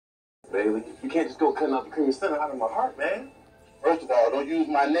Bailey. You can't just go cutting out the creamy center out of my heart, man. First of all, don't use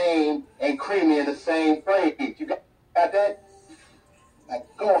my name and creamy in the same phrase. You got that? Now,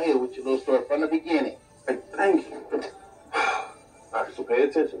 go ahead with your little story from the beginning. Hey, thank you. All right, so pay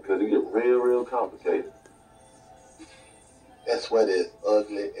attention, because it get real complicated. That's what is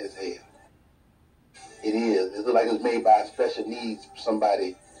ugly as hell. It is. It looks like it's made by special needs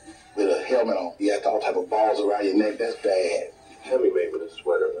somebody with a helmet on. You got all type of balls around your neck. That's bad. Tammy made me this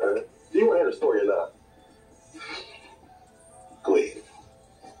sweater, man. Do you want to hear the story or not? Go ahead.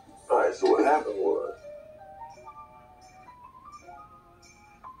 All right, so what happened was...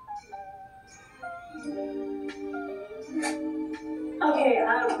 Okay,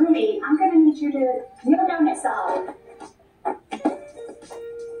 Ruby, I'm gonna need you to kneel down next to Holly.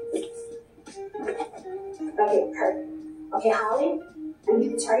 Okay, perfect. Okay, Holly, I need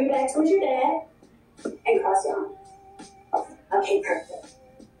you to turn your back towards your dad and cross your arms. Okay, perfect.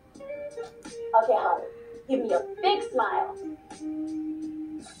 Okay, Holly, give me a big smile.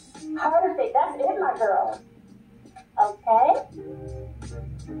 Perfect, that's it, my girl. Okay?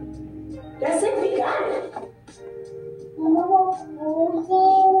 That's it, we got it. No more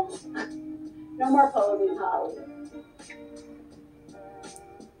posing. No more posing, Holly.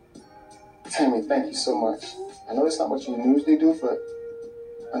 Tammy, thank you so much. I know it's not what you usually do, but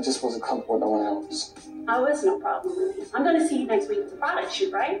I just wasn't comfortable with no one else. Oh, it's no problem, Ruby. I'm going to see you next week with the product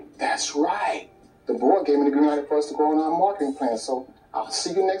shoot, right? That's right. The board gave me the green light for us to go on our marketing plan, so I'll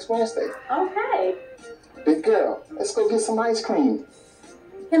see you next Wednesday. Okay. Big girl, let's go get some ice cream.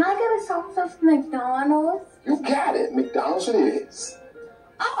 Can I get a soft serve from McDonald's? You got it. McDonald's it is.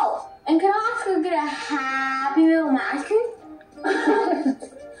 Oh, and can I also get a Happy Meal and ice cream?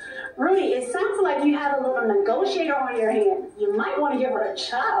 Rudy, it sounds like you have a little negotiator on your hand. You might want to give her a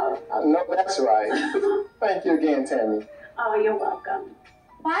child. I know that's right. Thank you again, Tammy. Oh, you're welcome.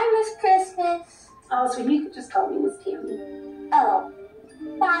 Bye, Miss Christmas. Oh, so you could just call me Miss Tammy.